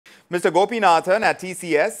Mr. Gopinathan at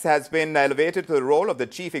TCS has been elevated to the role of the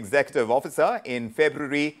Chief Executive Officer in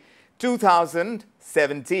February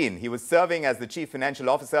 2017. He was serving as the Chief Financial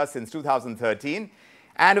Officer since 2013.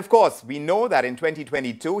 And of course, we know that in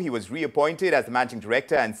 2022, he was reappointed as the Managing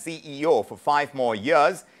Director and CEO for 5 more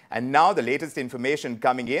years. And now the latest information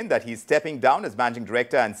coming in that he's stepping down as Managing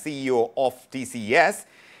Director and CEO of TCS.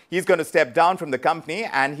 He's going to step down from the company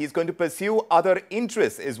and he's going to pursue other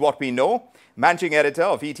interests, is what we know. Managing Editor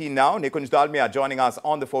of ET Now, Nikunj Dalmia, joining us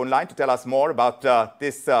on the phone line to tell us more about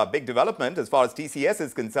this big development as far as TCS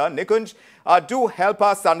is concerned. Nikunj, do help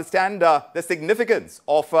us understand the significance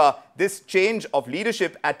of this change of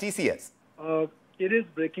leadership at TCS. It is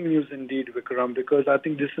breaking news indeed, Vikram, because I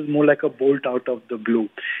think this is more like a bolt out of the blue.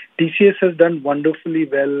 TCS has done wonderfully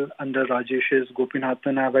well under Rajesh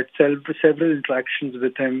Gopinathan. I've had several interactions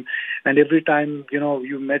with him, and every time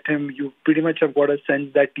you met him, you pretty much have got a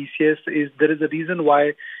sense that there is a reason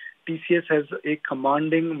why TCS has a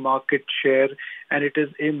commanding market share, and it is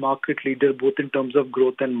a market leader both in terms of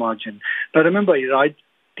growth and margin. Now remember,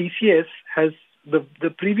 TCS has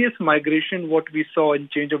the previous migration. What we saw in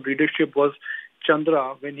change of leadership was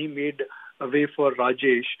Chandra when he made a way for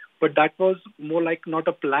Rajesh, but that was more like not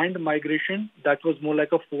a planned migration. That was more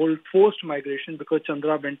like a forced migration because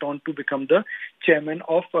Chandra went on to become the chairman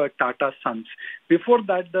of Tata Sons. Before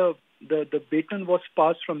that, the baton was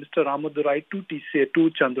passed from Mr. Ramadurai to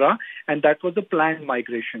Chandra, and that was a planned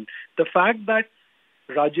migration. The fact that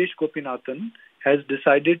Rajesh Gopinathan has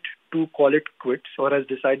decided to call it quits or has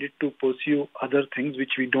decided to pursue other things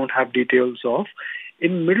which we don't have details of,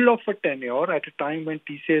 in middle of a tenure, at a time when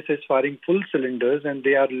TCS is firing full cylinders and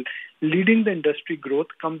they are leading the industry growth,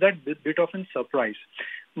 comes at a bit of a surprise.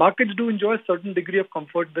 Markets do enjoy a certain degree of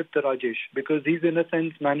comfort with Rajesh because he's in a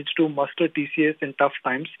sense managed to muster TCS in tough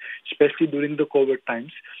times, especially during the COVID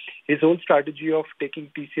times. His whole strategy of taking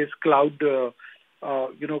TCS cloud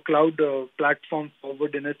platform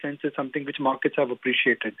forward in a sense is something which markets have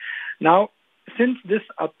appreciated. Now, since this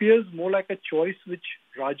appears more like a choice which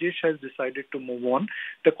Rajesh has decided to move on,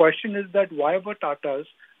 the question is that why were Tatas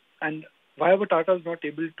not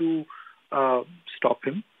able to stop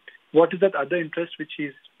him? What is that other interest which he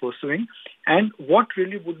is pursuing? And what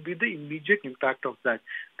really would be the immediate impact of that?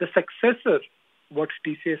 The successor, what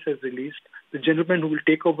TCS has released, the gentleman who will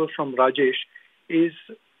take over from Rajesh, is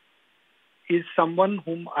someone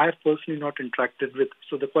whom I have personally not interacted with.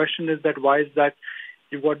 So the question is that why is that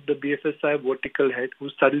you got the BFSI vertical head who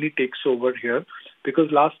suddenly takes over here?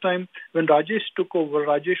 Because last time when Rajesh took over,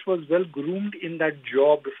 Rajesh was well groomed in that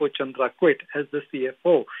job before Chandra quit as the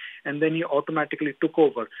CFO, and then he automatically took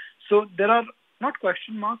over. So there are not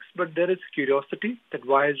question marks, but there is curiosity that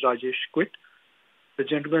why has Rajesh quit? The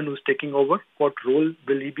gentleman who's taking over, what role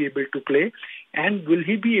will he be able to play? And will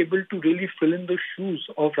he be able to really fill in the shoes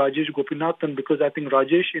of Rajesh Gopinathan? Because I think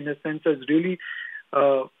Rajesh, in a sense, has really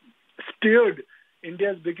steered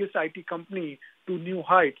India's biggest IT company to new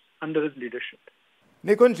heights under his leadership.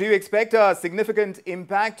 Nikunj, do you expect a significant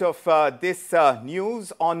impact of this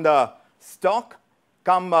news on the stock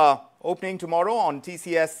come opening tomorrow on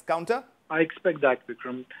TCS counter? I expect that,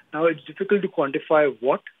 Vikram. Now, it's difficult to quantify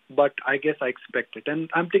what, but I guess I expect it. And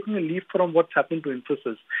I'm taking a leaf from what's happened to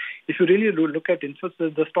Infosys. If you really look at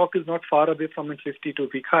Infosys, the stock is not far away from its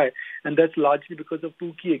 52-week high, and that's largely because of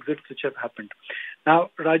 2 key exits which have happened.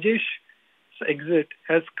 Now, Rajesh's exit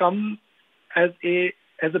has come as a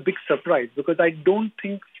big surprise because I don't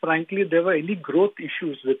think, frankly, there were any growth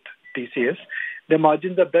issues with TCS. Their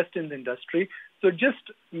margins are best in the industry. So it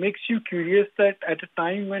just makes you curious that at a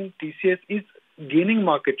time when TCS is gaining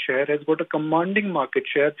market share, has got a commanding market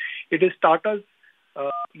share, it is Tata's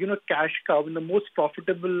cash cow and the most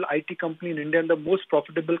profitable IT company in India and the most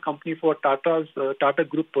profitable company for Tata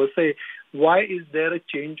Group per se. Why is there a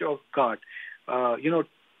change of guard?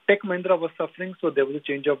 Tech Mahindra was suffering, so there was a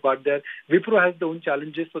change of guard there. Wipro has their own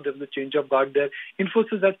challenges, so there was a change of guard there.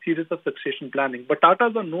 Infosys had series of succession planning. But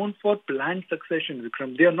Tatas are known for planned succession,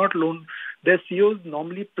 Vikram. They are not known. Their CEOs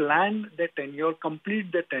normally plan their tenure,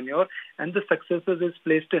 complete their tenure, and the successors is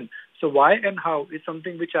placed in. So why and how is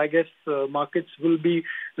something which I guess markets will be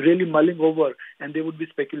really mulling over, and they would be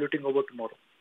speculating over tomorrow.